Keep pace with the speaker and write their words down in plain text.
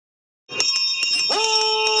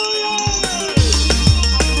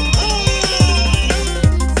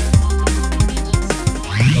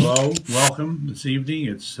Hello, welcome this evening.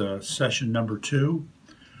 It's session number 2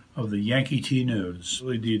 of the Yankee News.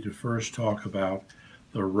 We need to first talk about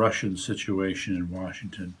the Russian situation in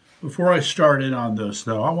Washington. Before I start in on this,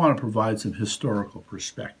 though, I want to provide some historical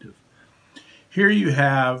perspective. Here you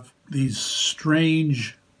have these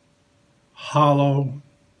strange, hollow,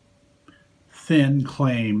 thin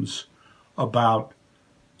claims about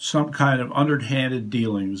some kind of underhanded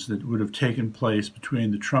dealings that would have taken place between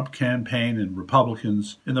the Trump campaign and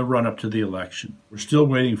Republicans in the run-up to the election. We're still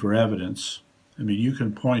waiting for evidence. I mean, you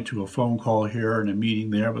can point to a phone call here and a meeting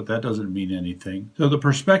there, but that doesn't mean anything. So the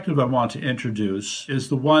perspective I want to introduce is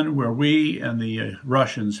the one where we and the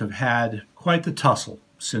Russians have had quite the tussle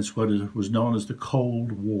since what was known as the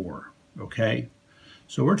Cold War, okay?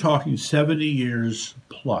 So we're talking 70 years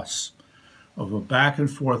plus of a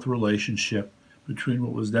back-and-forth relationship between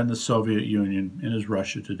what was then the Soviet Union and is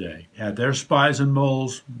Russia today. Had their spies and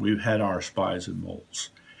moles, we've had our spies and moles.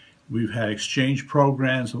 We've had exchange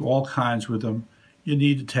programs of all kinds with them. You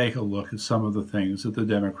need to take a look at some of the things that the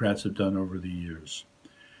Democrats have done over the years.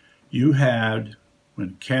 You had,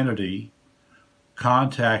 when Kennedy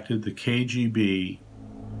contacted the KGB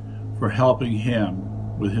for helping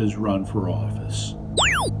him with his run for office.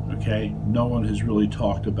 Okay, no one has really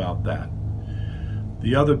talked about that.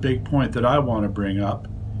 The other big point that I want to bring up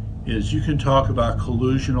is you can talk about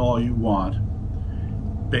collusion all you want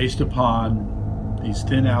based upon these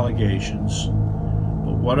thin allegations,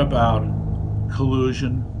 but what about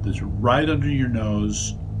collusion that's right under your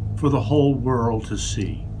nose for the whole world to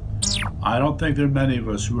see? I don't think there are many of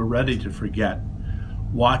us who are ready to forget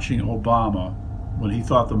watching Obama when he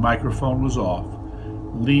thought the microphone was off,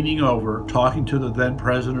 leaning over, talking to the then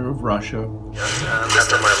president of Russia.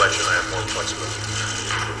 After my election, I have more flexibility.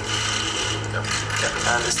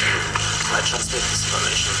 I understand. I transmit this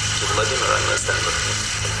information to Vladimir. I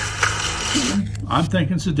understand. I'm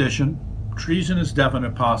thinking sedition. Treason is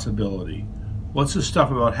definite possibility. What's the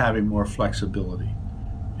stuff about having more flexibility?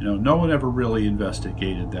 You know, no one ever really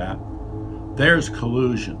investigated that. There's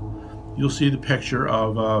collusion. You'll see the picture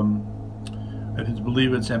of, I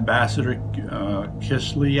believe it's Ambassador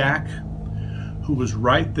Kislyak, who was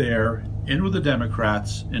right there in with the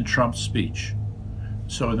Democrats in Trump's speech.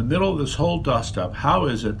 So in the middle of this whole dust-up, how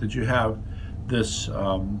is it that you have this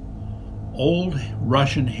old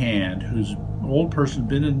Russian hand, who's an old person,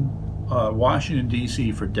 been in Washington,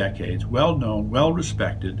 D.C. for decades, well-known,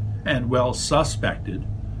 well-respected, and well-suspected,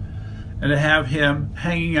 and to have him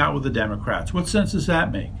hanging out with the Democrats? What sense does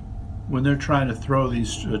that make when they're trying to throw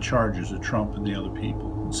these charges at Trump and the other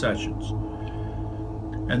people, and Sessions?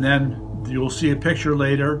 And then you'll see a picture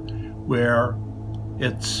later where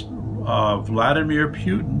it's Vladimir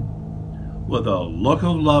Putin with a look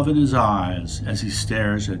of love in his eyes as he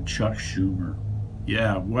stares at Chuck Schumer.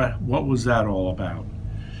 Yeah, what was that all about?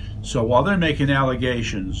 So while they're making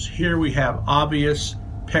allegations, here we have obvious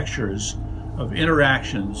pictures of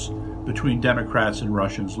interactions between Democrats and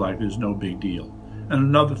Russians like there's no big deal. And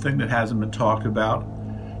another thing that hasn't been talked about,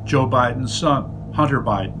 Joe Biden's son, Hunter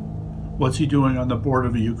Biden. What's he doing on the board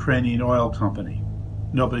of a Ukrainian oil company?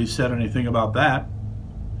 Nobody said anything about that.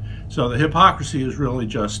 So the hypocrisy is really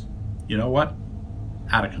just, you know what,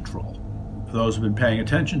 out of control. For those who have been paying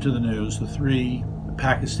attention to the news, the 3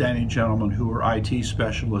 Pakistani gentlemen who were IT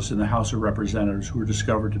specialists in the House of Representatives who were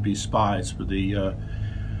discovered to be spies for the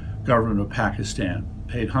government of Pakistan,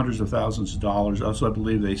 paid hundreds of thousands of dollars. Also, I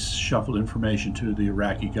believe they shuffled information to the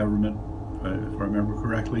Iraqi government, if I remember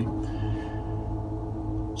correctly.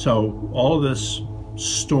 So all of this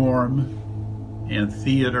storm and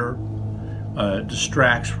theater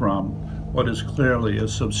distracts from what is clearly a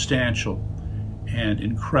substantial and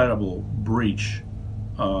incredible breach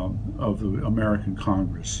of the American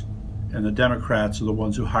Congress. And the Democrats are the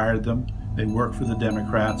ones who hired them. They work for the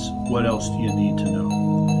Democrats. What else do you need to know?